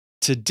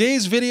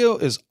Today's video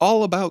is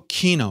all about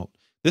Keynote.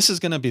 This is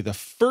going to be the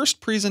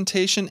first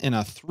presentation in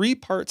a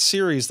three-part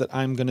series that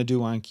I'm going to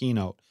do on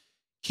Keynote.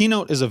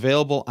 Keynote is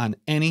available on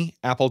any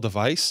Apple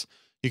device.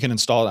 You can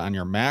install it on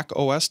your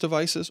macOS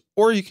devices,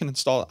 or you can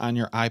install it on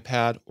your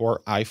iPad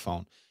or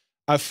iPhone.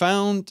 I've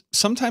found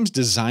sometimes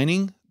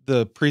designing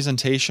the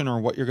presentation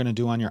or what you're going to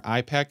do on your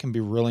iPad can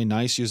be really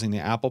nice using the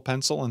Apple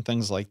Pencil and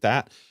things like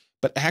that.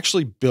 But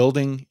actually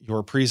building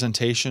your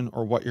presentation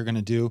or what you're going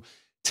to do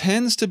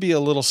tends to be a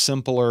little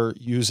simpler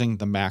using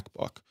the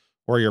MacBook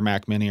or your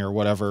Mac Mini or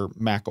whatever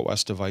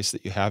macOS device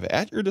that you have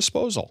at your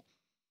disposal.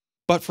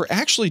 But for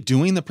actually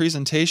doing the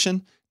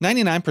presentation,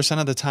 99%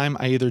 of the time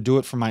I either do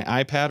it from my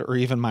iPad or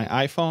even my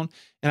iPhone,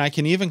 and I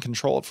can even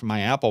control it from my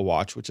Apple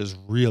Watch, which is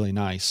really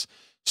nice.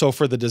 So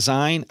for the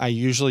design, I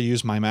usually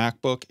use my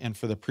MacBook, and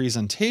for the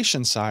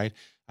presentation side,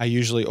 I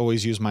usually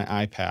always use my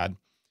iPad,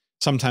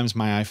 sometimes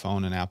my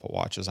iPhone and Apple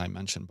Watch, as I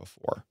mentioned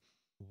before.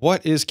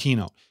 What is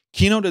Keynote?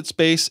 Keynote at its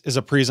base is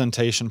a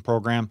presentation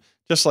program,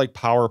 just like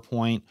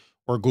PowerPoint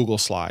or Google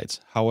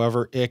Slides.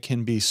 However, it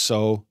can be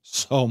so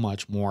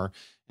much more.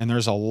 And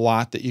there's a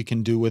lot that you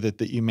can do with it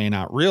that you may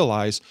not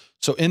realize.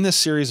 So in this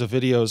series of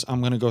videos,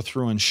 I'm going to go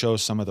through and show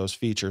some of those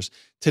features.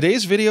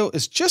 Today's video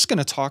is just going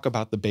to talk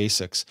about the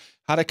basics,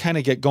 how to kind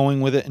of get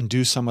going with it and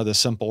do some of the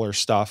simpler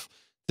stuff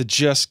to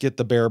just get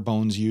the bare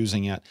bones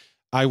using it.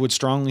 I would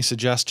strongly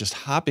suggest just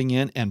hopping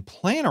in and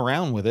playing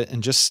around with it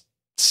and just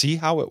see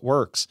how it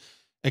works.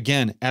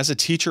 Again, as a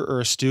teacher or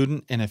a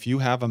student, and if you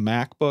have a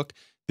MacBook,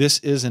 this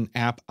is an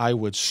app I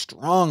would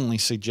strongly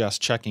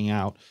suggest checking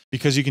out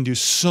because you can do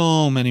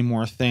so many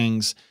more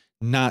things,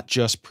 not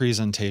just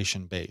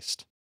presentation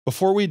based.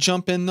 Before we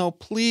jump in though,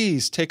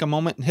 please take a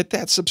moment and hit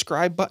that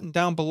subscribe button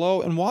down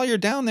below. And while you're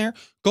down there,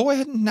 go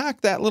ahead and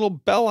knock that little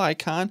bell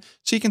icon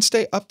so you can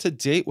stay up to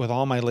date with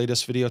all my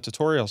latest video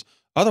tutorials.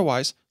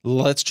 Otherwise,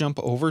 let's jump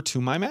over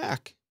to my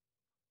Mac.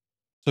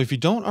 So if you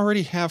don't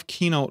already have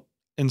Keynote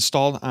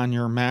installed on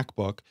your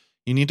MacBook,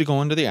 you need to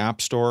go into the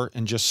App Store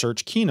and just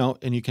search Keynote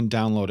and you can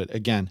download it.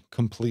 Again,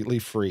 completely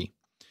free.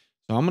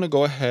 So I'm going to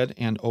go ahead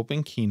and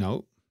open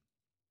Keynote.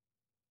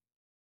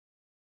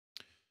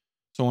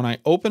 So when I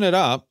open it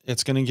up,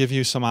 it's going to give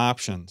you some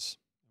options.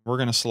 We're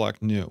going to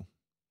select New.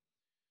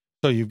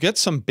 So you get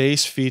some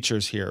base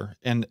features here.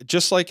 And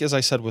just like, as I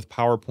said, with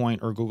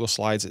PowerPoint or Google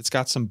Slides, it's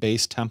got some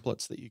base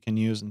templates that you can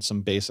use and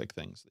some basic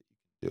things that you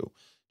can do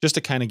just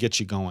to kind of get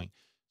you going.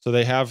 So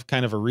they have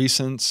kind of a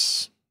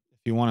recents.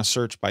 If you want to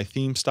search by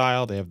theme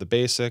style, they have the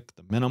basic,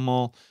 the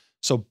minimal.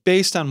 So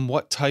based on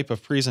what type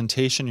of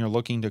presentation you're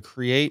looking to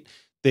create,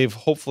 they've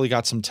hopefully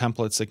got some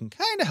templates that can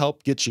kind of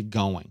help get you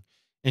going.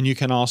 And you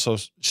can also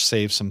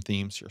save some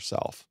themes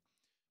yourself.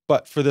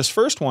 But for this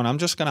first one, I'm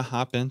just going to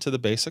hop into the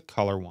basic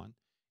color one.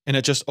 And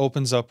it just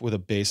opens up with a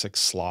basic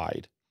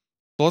slide.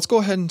 So let's go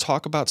ahead and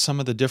talk about some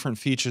of the different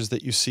features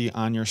that you see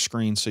on your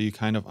screen so you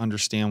kind of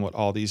understand what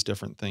all these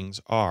different things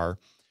are.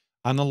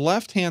 On the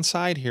left-hand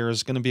side here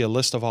is going to be a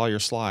list of all your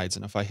slides.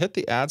 And if I hit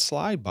the Add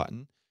Slide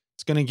button,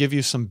 it's going to give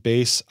you some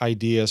base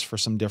ideas for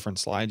some different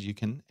slides you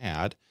can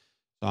add.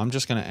 So I'm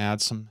just going to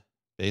add some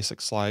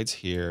basic slides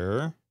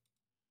here.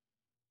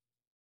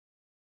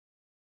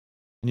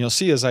 And you'll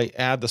see as I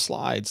add the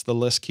slides, the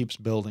list keeps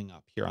building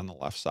up here on the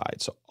left side.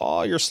 So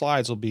all your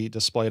slides will be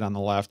displayed on the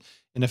left.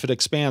 And if it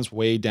expands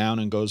way down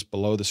and goes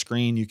below the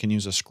screen, you can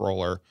use a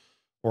scroller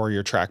or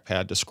your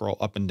trackpad to scroll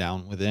up and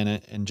down within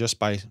it. And just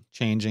by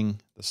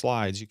changing the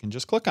slides, you can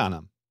just click on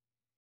them.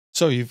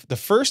 So the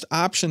first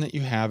option that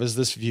you have is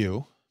this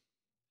view,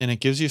 and it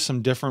gives you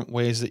some different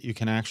ways that you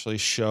can actually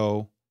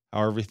show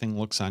how everything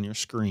looks on your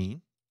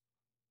screen.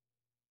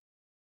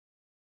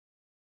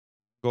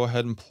 Go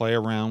ahead and play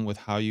around with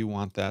how you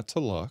want that to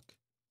look.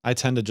 I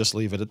tend to just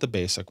leave it at the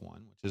basic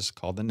one, which is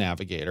called the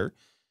navigator.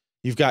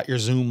 You've got your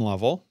zoom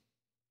level.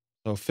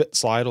 So fit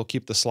slide will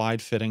keep the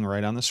slide fitting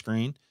right on the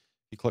screen.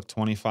 You click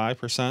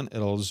 25%,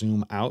 it'll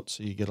zoom out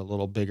so you get a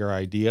little bigger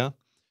idea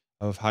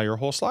of how your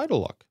whole slide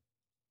will look.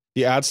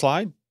 The add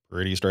slide,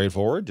 pretty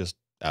straightforward, just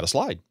add a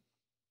slide.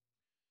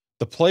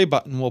 The play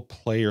button will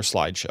play your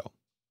slideshow.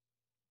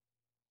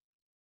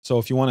 So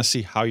if you want to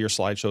see how your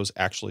slideshow is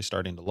actually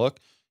starting to look,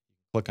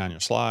 click on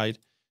your slide,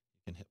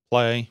 you can hit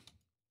play.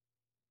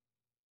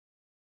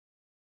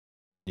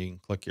 You can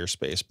click your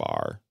space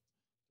bar,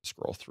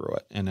 scroll through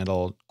it, and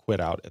it'll quit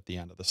out at the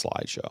end of the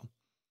slideshow.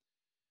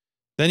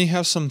 Then you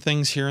have some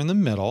things here in the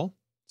middle.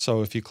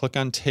 So if you click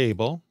on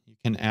table, you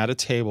can add a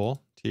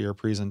table to your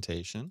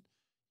presentation.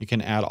 You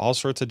can add all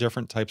sorts of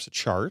different types of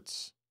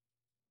charts.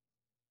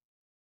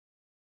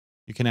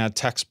 You can add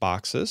text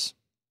boxes.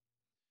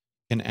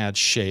 You can add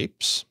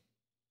shapes,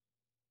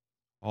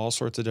 all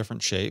sorts of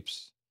different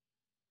shapes.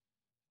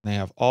 They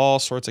have all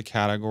sorts of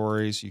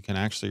categories. You can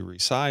actually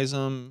resize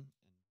them,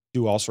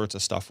 do all sorts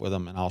of stuff with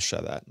them, and I'll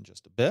show that in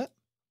just a bit.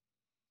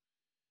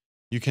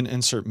 You can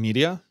insert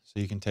media, so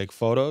you can take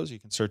photos, you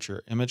can search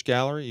your image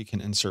gallery, you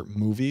can insert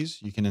movies,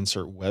 you can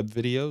insert web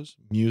videos,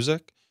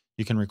 music,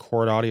 you can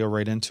record audio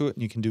right into it,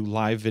 and you can do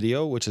live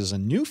video, which is a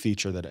new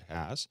feature that it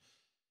has.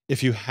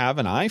 If you have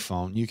an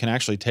iPhone, you can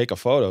actually take a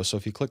photo. So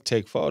if you click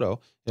take photo,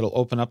 it'll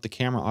open up the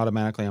camera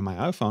automatically on my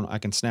iPhone. I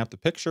can snap the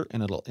picture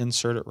and it'll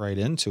insert it right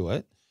into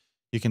it.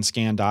 You can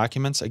scan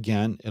documents.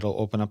 Again, it'll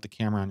open up the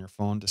camera on your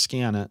phone to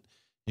scan it.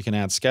 You can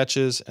add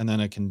sketches, and then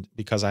it can,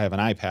 because I have an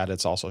iPad,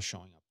 it's also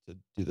showing up to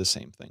do the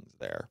same things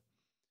there.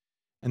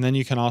 And then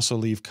you can also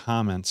leave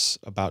comments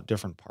about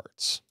different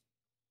parts.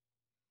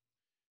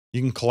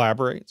 You can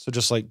collaborate. So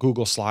just like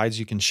Google Slides,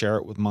 you can share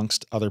it with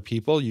amongst other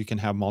people. You can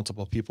have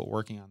multiple people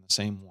working on the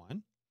same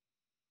one.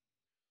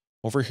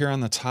 Over here on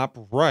the top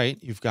right,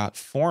 you've got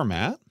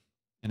format.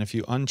 And if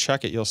you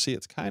uncheck it, you'll see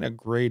it's kind of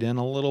grayed in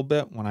a little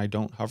bit when I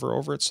don't hover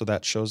over it. So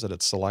that shows that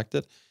it's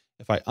selected.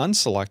 If I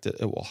unselect it,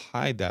 it will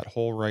hide that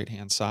whole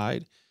right-hand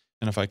side.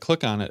 And if I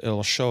click on it,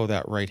 it'll show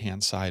that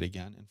right-hand side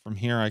again. And from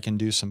here, I can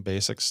do some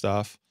basic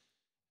stuff.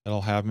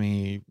 It'll have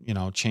me,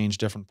 change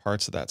different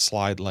parts of that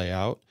slide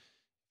layout.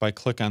 If I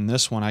click on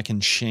this one, I can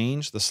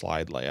change the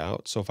slide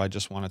layout. So if I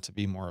just want it to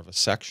be more of a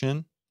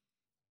section,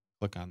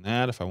 click on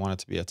that. If I want it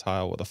to be a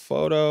tile with a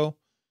photo,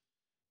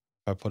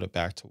 if I put it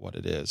back to what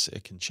it is,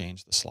 it can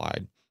change the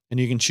slide. And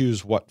you can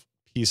choose what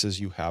pieces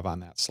you have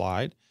on that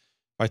slide.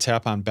 If I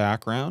tap on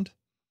background,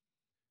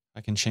 I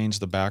can change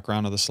the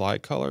background of the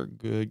slide color.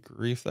 Good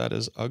grief, that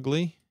is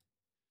ugly.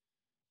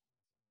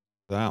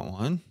 That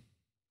one.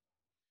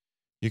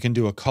 You can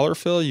do a color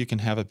fill. You can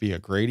have it be a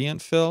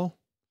gradient fill.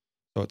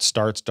 So it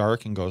starts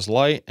dark and goes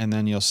light. And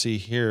then you'll see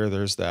here,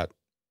 there's that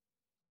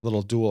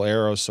little dual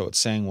arrow. So it's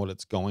saying what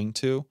it's going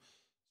to.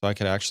 So I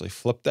could actually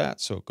flip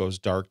that. So it goes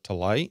dark to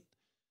light.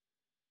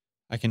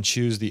 I can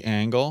choose the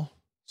angle.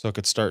 So it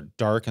could start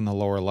dark in the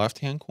lower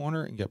left-hand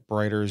corner and get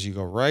brighter as you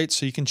go right.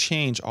 So you can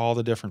change all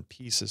the different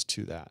pieces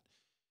to that.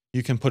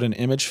 You can put an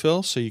image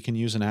fill. So you can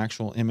use an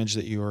actual image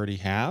that you already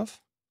have.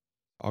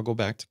 I'll go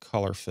back to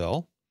color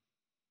fill.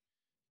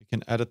 You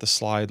can edit the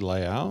slide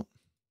layout.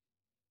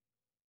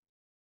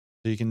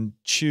 So you can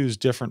choose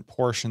different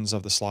portions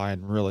of the slide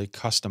and really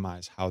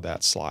customize how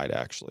that slide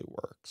actually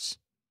works.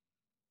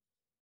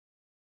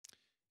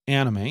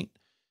 Animate.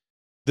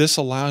 This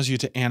allows you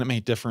to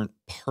animate different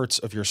parts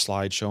of your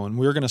slideshow. And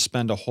we're going to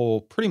spend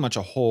pretty much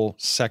a whole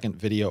second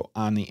video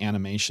on the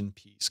animation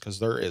piece because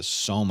there is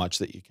so much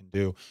that you can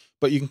do.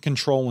 But you can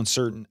control when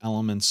certain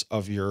elements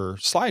of your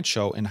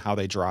slideshow and how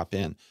they drop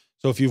in.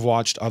 So if you've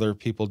watched other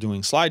people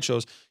doing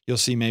slideshows, you'll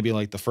see maybe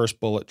like the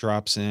first bullet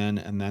drops in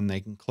and then they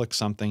can click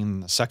something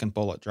and the second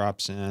bullet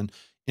drops in,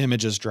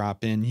 images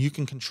drop in. You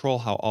can control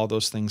how all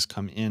those things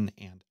come in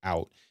and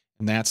out.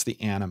 And that's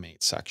the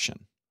animate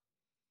section.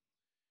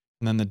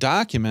 And then the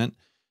document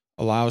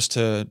allows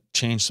to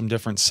change some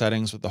different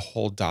settings with the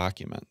whole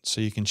document.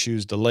 So you can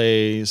choose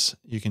delays.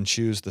 You can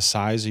choose the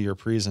size of your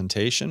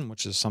presentation,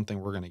 which is something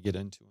we're going to get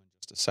into in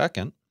just a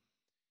second.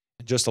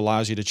 It just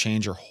allows you to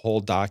change your whole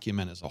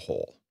document as a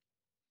whole.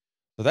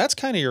 So that's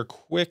kind of your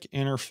quick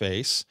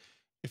interface.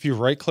 If you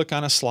right click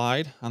on a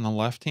slide on the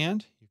left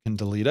hand, you can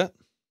delete it.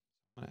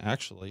 I'm going to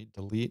actually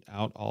delete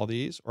out all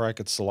these, or I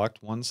could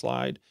select one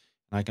slide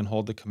and I can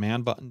hold the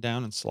command button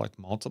down and select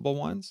multiple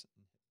ones,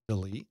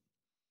 delete.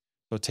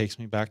 So it takes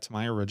me back to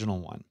my original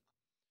one.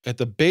 At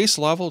the base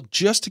level,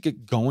 just to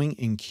get going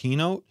in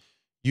Keynote,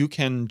 you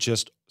can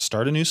just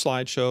start a new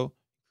slideshow,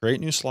 create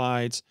new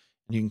slides,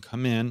 and you can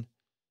come in.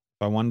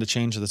 If I wanted to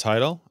change the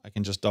title, I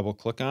can just double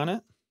click on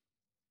it.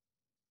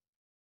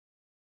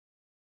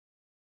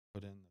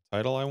 Put in the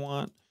title I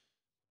want,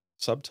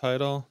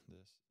 subtitle,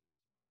 this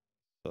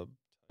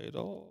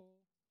subtitle.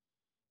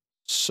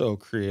 So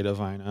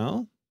creative, I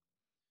know.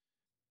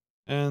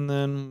 And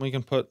then we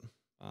can put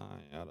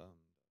Adam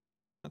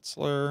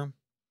Metzler.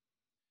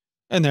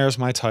 And there's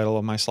my title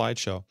of my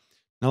slideshow.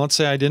 Now let's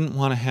say I didn't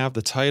want to have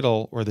the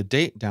title or the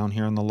date down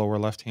here in the lower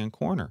left-hand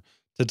corner.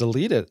 To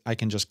delete it, I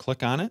can just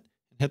click on it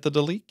and hit the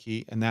delete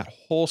key, and that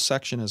whole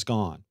section is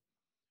gone.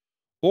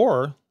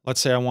 Or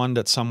let's say I wanted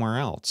it somewhere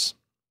else.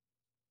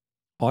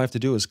 All I have to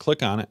do is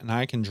click on it and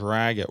I can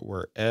drag it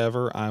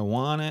wherever I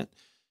want it.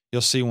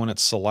 You'll see when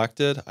it's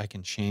selected, I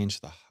can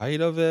change the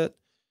height of it.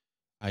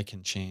 I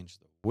can change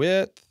the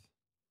width,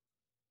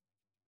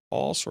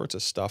 all sorts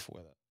of stuff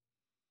with it.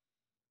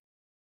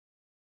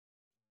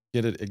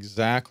 Get it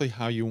exactly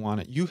how you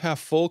want it. You have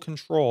full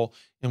control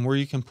in where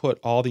you can put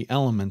all the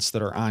elements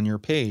that are on your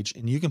page,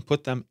 and you can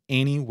put them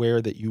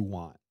anywhere that you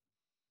want.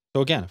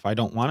 So again, if I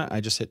don't want it, I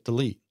just hit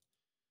delete.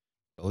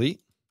 Delete,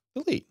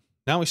 delete.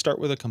 Now we start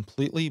with a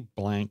completely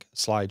blank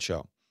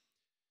slideshow.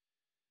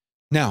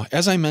 Now,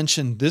 as I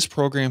mentioned, this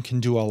program can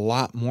do a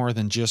lot more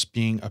than just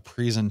being a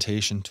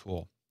presentation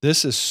tool.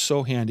 This is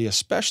so handy,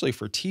 especially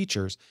for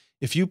teachers.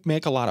 If you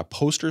make a lot of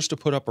posters to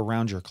put up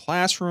around your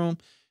classroom,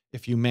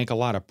 if you make a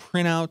lot of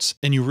printouts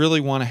and you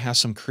really want to have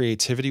some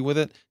creativity with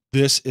it,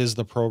 this is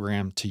the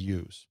program to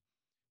use.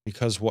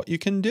 Because what you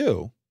can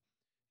do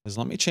is,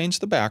 let me change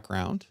the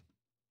background.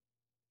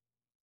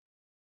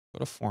 Go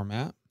to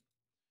Format.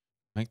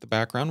 Make the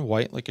background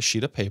white like a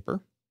sheet of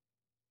paper.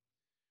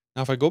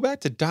 Now, if I go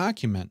back to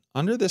Document,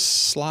 under this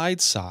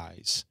slide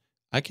size,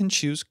 I can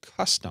choose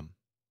Custom.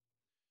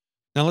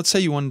 Now, let's say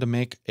you wanted to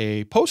make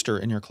a poster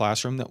in your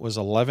classroom that was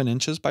 11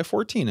 inches by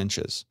 14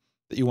 inches.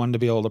 that you wanted to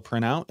be able to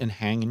print out and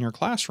hang in your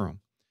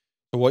classroom.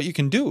 So what you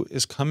can do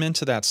is come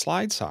into that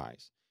slide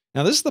size.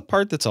 Now this is the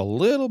part that's a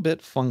little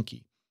bit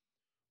funky.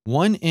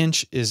 1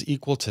 inch is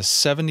equal to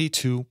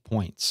 72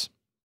 points.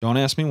 Don't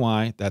ask me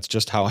why. That's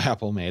just how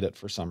Apple made it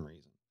for some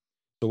reason.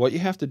 So what you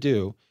have to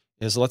do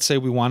is, let's say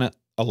we want it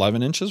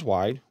 11 inches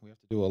wide. We have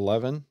to do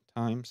 11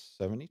 times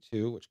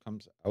 72, which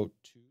comes out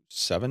to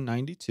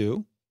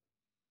 792.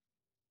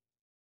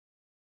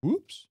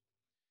 Oops.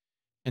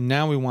 And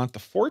now we want the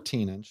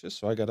 14 inches.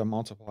 So I got to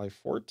multiply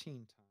 14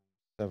 times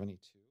 72.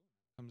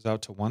 Comes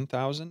out to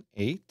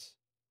 1008.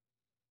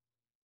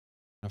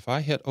 If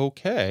I hit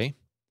OK,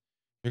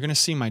 you're going to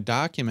see my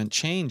document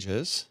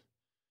changes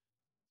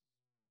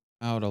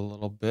out a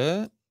little bit.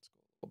 Let's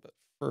go a little bit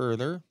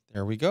further.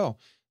 There we go.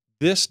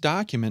 This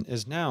document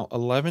is now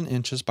 11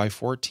 inches by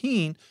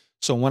 14.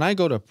 So when I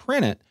go to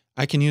print it,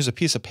 I can use a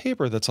piece of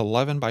paper that's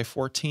 11 by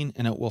 14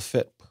 and it will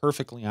fit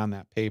perfectly on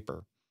that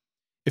paper.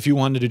 If you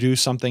wanted to do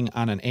something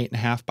on an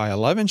 8.5 by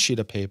 11 sheet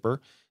of paper,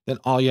 then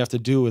all you have to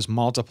do is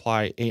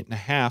multiply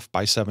 8.5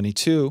 by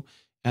 72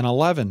 and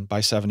 11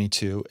 by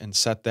 72 and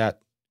set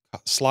that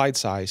slide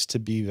size to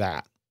be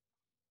that.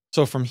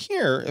 So from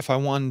here, if I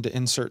wanted to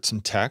insert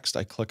some text,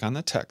 I click on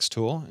the text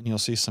tool and you'll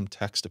see some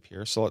text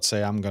appear. So let's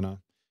say I'm going to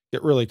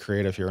get really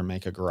creative here and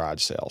make a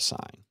garage sale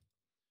sign.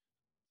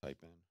 Type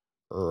in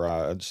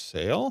garage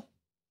sale.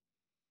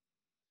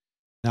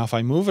 Now, if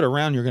I move it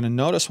around, you're going to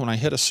notice when I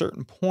hit a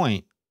certain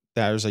point,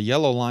 there's a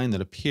yellow line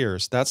that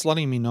appears. That's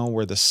letting me know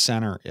where the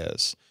center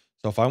is.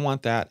 So if I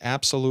want that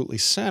absolutely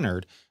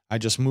centered, I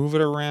just move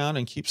it around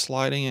and keep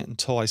sliding it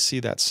until I see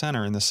that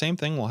center. And the same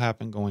thing will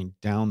happen going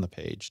down the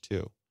page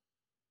too.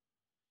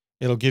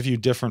 It'll give you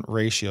different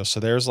ratios.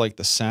 So there's like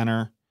the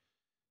center.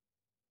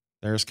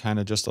 There's kind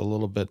of just a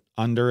little bit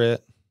under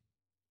it.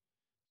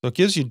 So it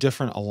gives you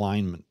different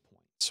alignment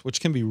points,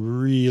 which can be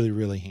really,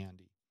 really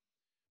handy.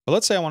 But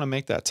let's say I want to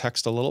make that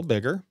text a little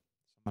bigger.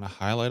 I'm going to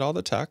highlight all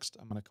the text.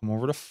 I'm going to come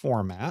over to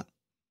Format.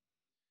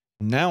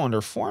 Now under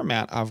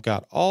Format, I've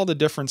got all the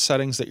different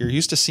settings that you're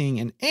used to seeing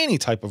in any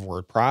type of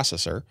word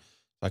processor.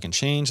 So I can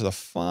change the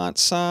font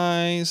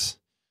size,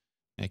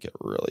 make it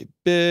really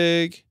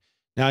big.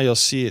 Now you'll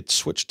see it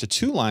switch to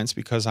 2 lines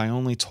because I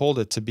only told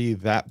it to be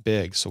that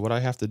big. So what I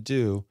have to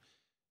do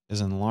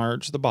is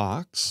enlarge the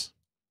box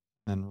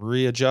and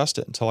readjust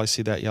it until I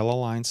see that yellow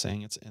line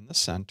saying it's in the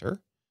center.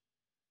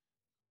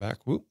 Come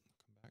back to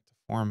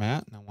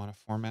Format, and I want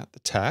to format the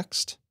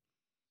text.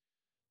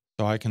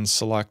 So I can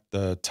select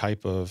the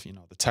type of,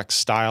 the text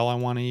style I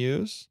want to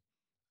use.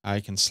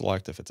 I can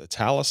select if it's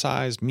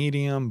italicized,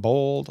 medium,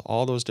 bold,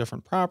 all those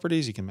different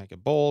properties. You can make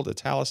it bold,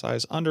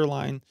 italicized,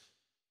 underline.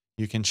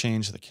 You can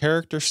change the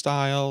character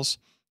styles.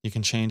 You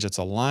can change its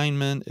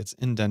alignment, its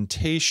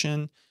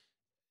indentation,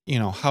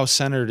 how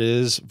centered it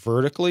is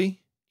vertically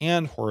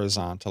and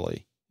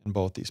horizontally in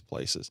both these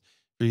places.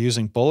 If you're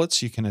using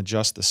bullets, you can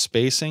adjust the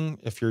spacing.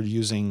 If you're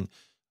using,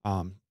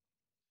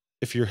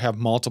 if you have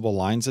multiple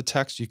lines of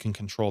text, you can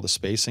control the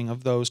spacing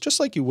of those, just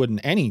like you would in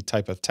any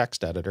type of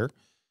text editor.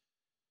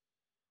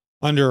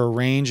 Under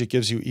Arrange, it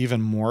gives you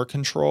even more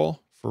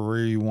control for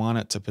where you want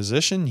it to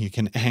position. You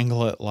can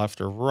angle it left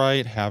or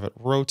right, have it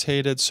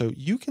rotated, so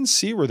you can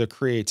see where the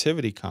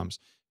creativity comes.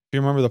 If you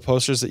remember the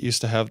posters that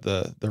used to have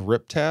the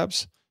rip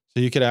tabs, so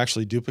you could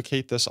actually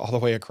duplicate this all the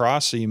way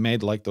across. So you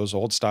made like those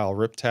old style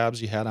rip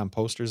tabs you had on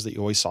posters that you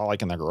always saw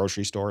like in the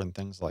grocery store and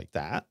things like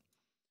that.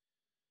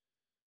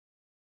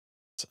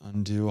 Let's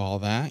undo all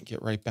that,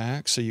 get right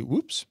back. So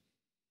whoops.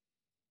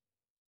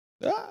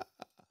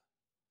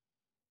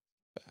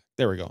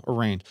 There we go,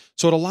 Arrange.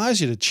 So it allows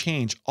you to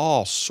change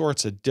all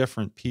sorts of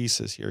different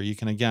pieces here. You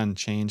can, again,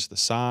 change the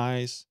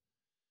size.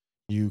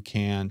 You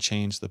can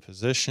change the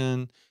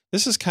position.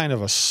 This is kind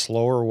of a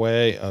slower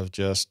way of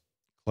just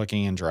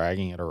clicking and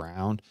dragging it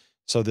around.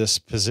 So this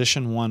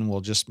position one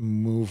will just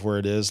move where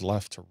it is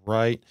left to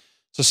right.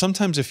 So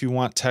sometimes if you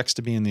want text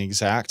to be in the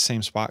exact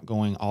same spot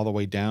going all the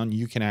way down,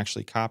 you can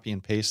actually copy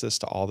and paste this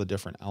to all the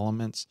different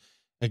elements.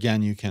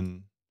 Again, you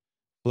can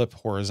flip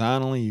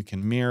horizontally, you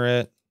can mirror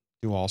it,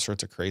 do all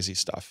sorts of crazy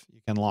stuff.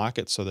 You can lock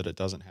it so that it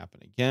doesn't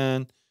happen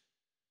again.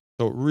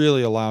 So it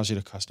really allows you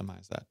to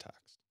customize that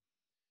text.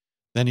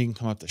 Then you can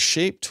come up to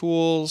Shape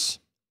Tools.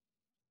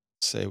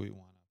 Say we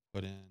want to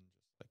put in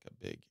like a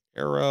big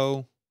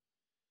arrow.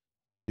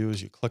 Do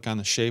is you click on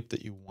the shape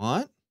that you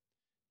want.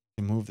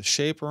 You can move the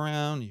shape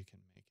around. You can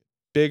make it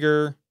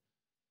bigger.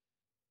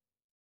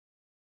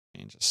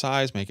 Change the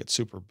size, make it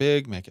super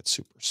big, make it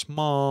super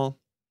small.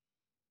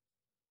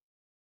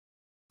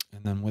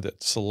 And then with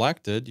it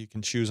selected, you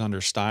can choose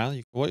under Style.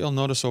 What you'll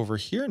notice over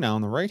here now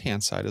on the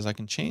right-hand side is I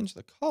can change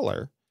the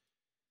color.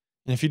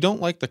 And if you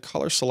don't like the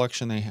color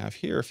selection they have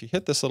here, if you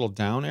hit this little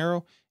down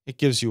arrow, it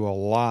gives you a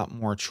lot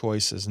more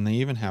choices. And they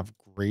even have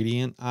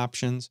gradient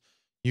options.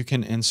 You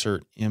can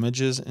insert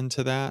images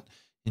into that,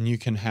 and you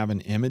can have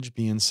an image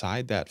be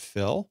inside that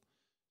fill.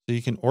 So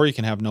you can, or you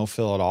can have no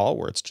fill at all,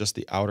 where it's just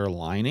the outer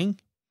lining.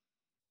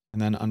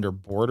 And then under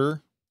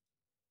Border,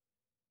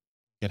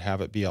 you could have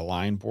it be a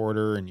line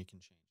border, and you can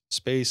change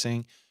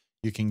spacing.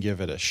 You can give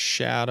it a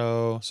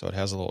shadow, so it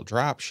has a little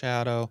drop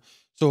shadow.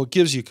 So it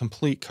gives you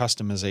complete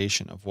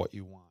customization of what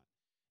you want.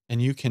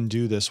 And you can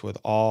do this with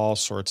all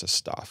sorts of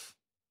stuff.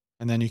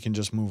 And then you can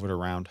just move it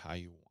around how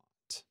you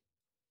want.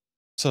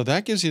 So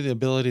that gives you the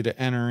ability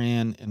to enter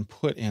in and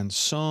put in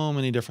so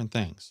many different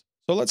things.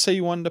 So let's say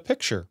you wanted a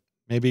picture.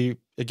 Maybe,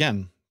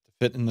 again, to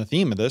fit in the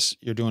theme of this,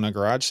 you're doing a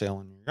garage sale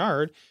in your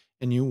yard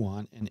and you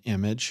want an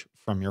image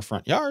from your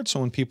front yard. So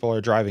when people are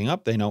driving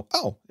up, they know,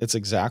 oh, it's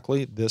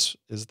exactly, this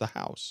is the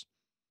house.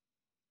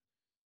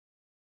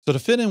 So to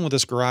fit in with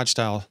this garage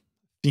style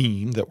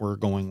theme that we're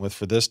going with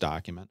for this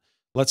document,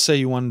 let's say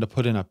you wanted to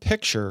put in a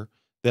picture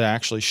that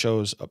actually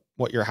shows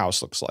what your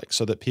house looks like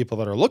so that people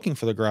that are looking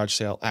for the garage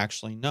sale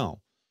actually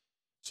know.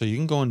 So you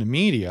can go into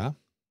media,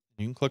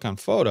 you can click on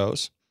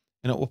photos,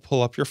 and it will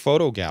pull up your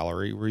photo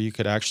gallery where you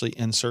could actually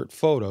insert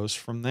photos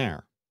from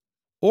there.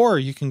 Or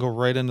you can go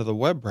right into the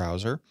web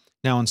browser.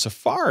 Now in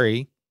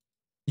Safari,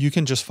 you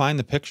can just find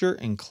the picture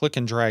and click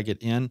and drag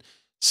it in.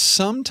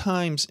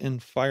 Sometimes in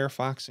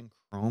Firefox and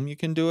Chrome you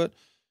can do it,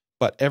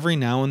 but every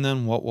now and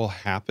then what will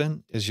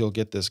happen is you'll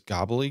get this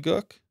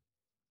gobbledygook.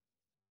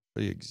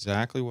 Show you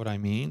exactly what I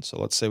mean. So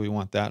let's say we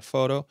want that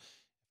photo.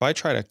 If I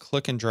try to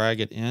click and drag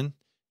it in,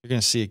 you're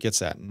going to see it gets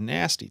that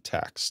nasty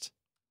text.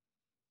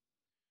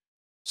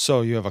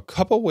 So you have a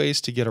couple ways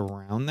to get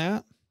around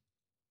that.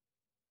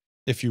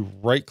 If you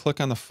right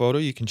click on the photo,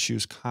 you can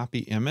choose copy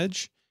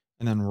image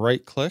and then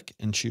right click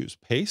and choose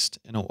paste,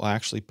 and it will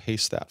actually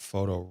paste that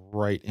photo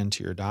right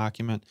into your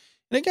document.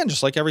 And again,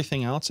 just like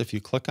everything else, if you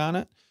click on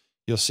it,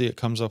 you'll see it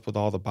comes up with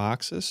all the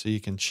boxes, so you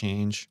can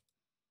change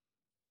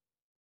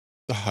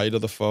the height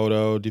of the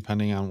photo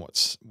depending on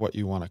what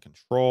you want to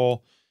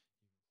control.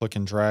 Click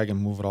and drag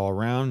and move it all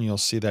around. You'll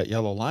see that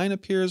yellow line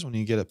appears when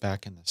you get it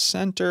back in the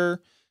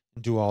center,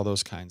 and do all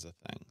those kinds of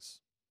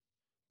things.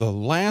 The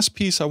last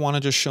piece I want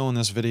to just show in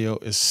this video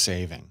is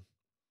saving.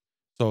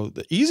 So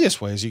the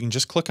easiest way is you can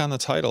just click on the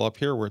title up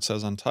here where it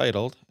says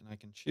Untitled, and I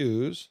can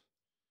choose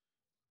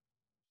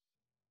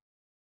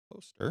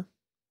Poster.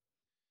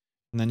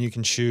 And then you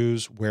can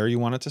choose where you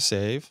want it to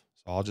save.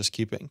 So I'll just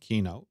keep it in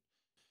Keynote.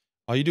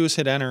 All you do is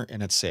hit enter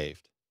and it's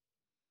saved.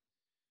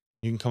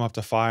 You can come up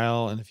to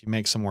File, and if you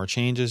make some more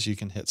changes, you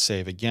can hit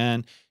Save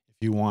again. If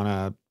you want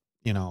to,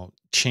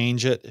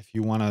 change it, if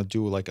you want to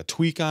do like a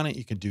tweak on it,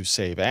 you could do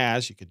Save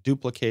As. You could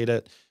duplicate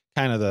it,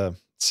 kind of the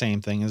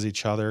same thing as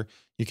each other.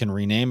 You can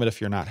rename it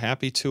if you're not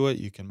happy to it.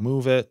 You can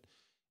move it,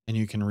 and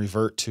you can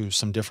revert to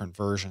some different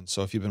versions.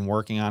 So if you've been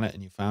working on it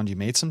and you found you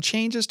made some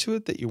changes to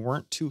it that you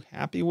weren't too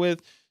happy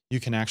with, you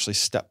can actually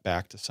step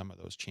back to some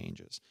of those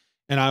changes.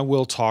 And I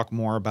will talk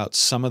more about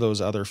some of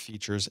those other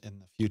features in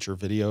the future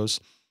videos.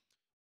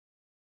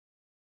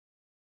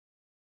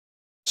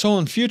 So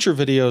in future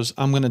videos,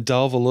 I'm going to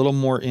delve a little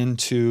more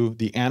into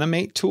the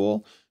Animate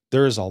tool.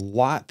 There is a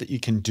lot that you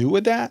can do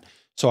with that.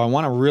 So I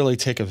want to really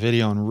take a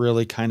video and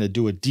really kind of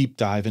do a deep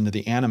dive into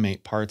the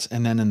Animate parts.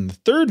 And then in the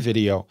third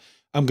video,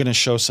 I'm going to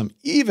show some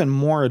even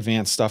more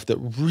advanced stuff that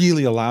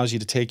really allows you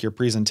to take your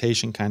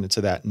presentation kind of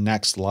to that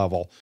next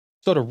level.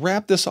 So to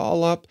wrap this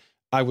all up,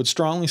 I would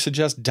strongly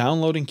suggest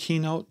downloading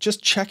Keynote,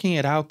 just checking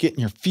it out, getting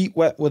your feet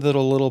wet with it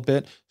a little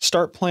bit,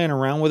 start playing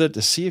around with it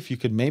to see if you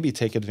could maybe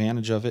take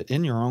advantage of it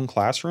in your own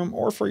classroom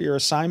or for your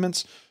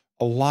assignments.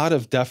 A lot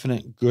of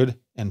definite good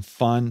and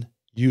fun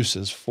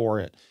uses for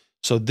it.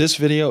 So this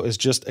video is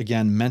just,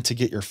 again, meant to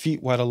get your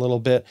feet wet a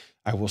little bit.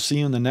 I will see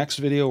you in the next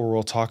video where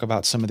we'll talk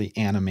about some of the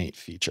Animate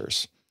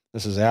features.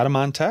 This is Adam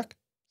on Tech,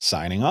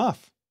 signing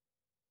off.